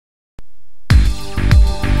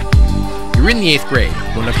in the 8th grade,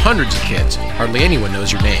 one of hundreds of kids. Hardly anyone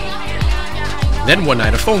knows your name. Then one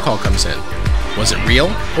night a phone call comes in. Was it real,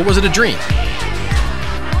 or was it a dream?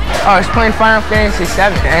 I was playing Final Fantasy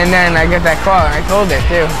VII, and then I get that call, and I told her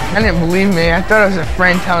too. I didn't believe me. I thought it was a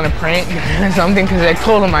friend telling a prank or something, because I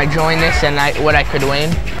told him I joined this and what I could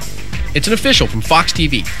win. It's an official from Fox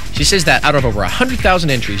TV. She says that out of over 100,000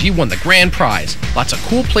 entries, you won the grand prize. Lots of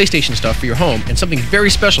cool PlayStation stuff for your home, and something very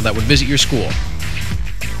special that would visit your school.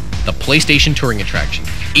 The PlayStation Touring Attraction.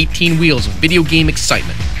 18 wheels of video game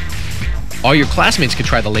excitement. All your classmates could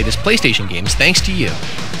try the latest PlayStation games thanks to you.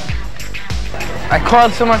 I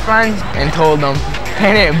called some of my friends and told them.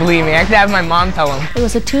 They didn't believe me. I could have my mom tell them. It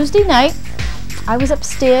was a Tuesday night. I was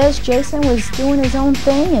upstairs. Jason was doing his own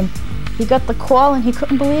thing, and he got the call, and he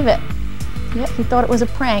couldn't believe it. Yeah, he thought it was a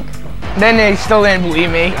prank. Then they still didn't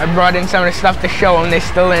believe me. I brought in some of the stuff to show them. They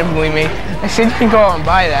still didn't believe me. I said, you can go out and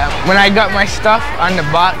buy that. When I got my stuff on the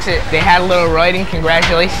box, they had a little writing,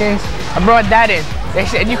 congratulations. I brought that in. They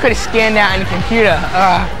said, you could have scanned that on the computer.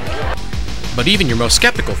 But even your most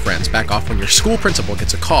skeptical friends back off when your school principal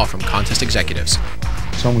gets a call from contest executives.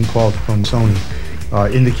 Someone called from Sony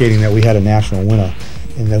indicating that we had a national winner,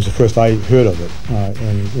 and that was the first I heard of it.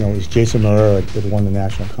 And you know, it was Jason Moreira that won the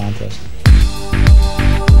national contest.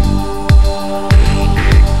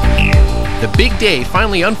 The big day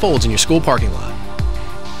finally unfolds in your school parking lot.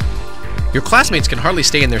 Your classmates can hardly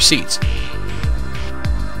stay in their seats.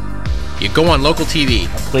 You go on local TV.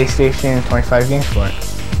 PlayStation, 25 games for it.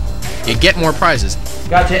 You get more prizes.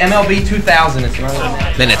 Got to MLB 2000.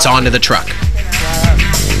 Then it's on to the truck.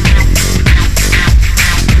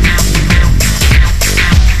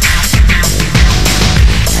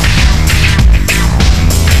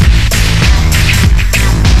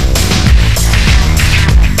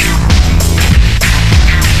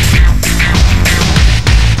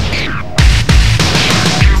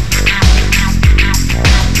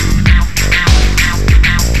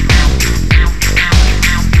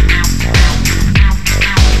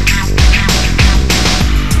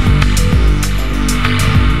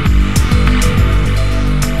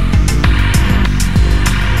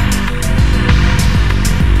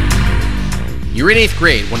 You're in 8th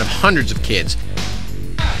grade, one of hundreds of kids.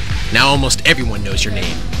 Now almost everyone knows your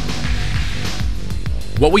name.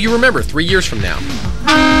 What will you remember 3 years from now?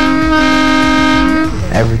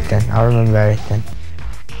 Everything. I'll remember everything.